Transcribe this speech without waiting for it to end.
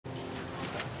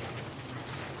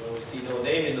we see no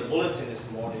name in the bulletin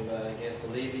this morning, but I guess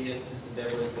Olivia and Sister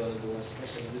Debra is going to do a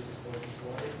special music for us this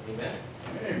morning.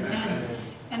 Amen? Amen.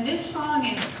 And this song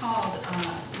is called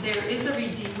There Is a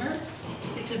Redeemer.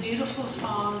 It's a beautiful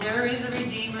song. There is a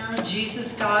Redeemer,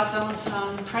 Jesus, God's own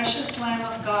Son, precious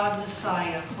Lamb of God,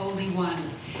 Messiah, Holy One.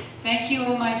 Thank you,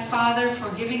 O my Father,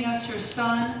 for giving us your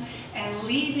Son and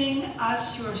leaving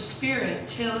us your Spirit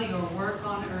till your work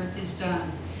on earth is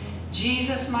done.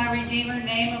 Jesus, my Redeemer,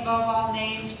 name above all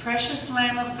names, precious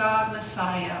Lamb of God,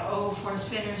 Messiah, oh, for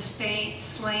sinners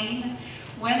slain.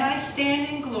 When I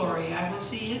stand in glory, I will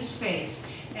see his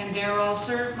face, and there I'll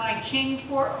serve my King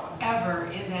forever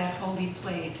in that holy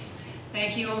place.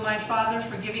 Thank you, O my Father,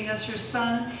 for giving us your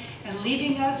Son and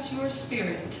leaving us your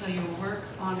Spirit till your work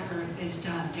on earth is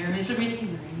done. There is a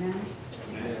Redeemer. Amen.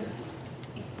 Amen.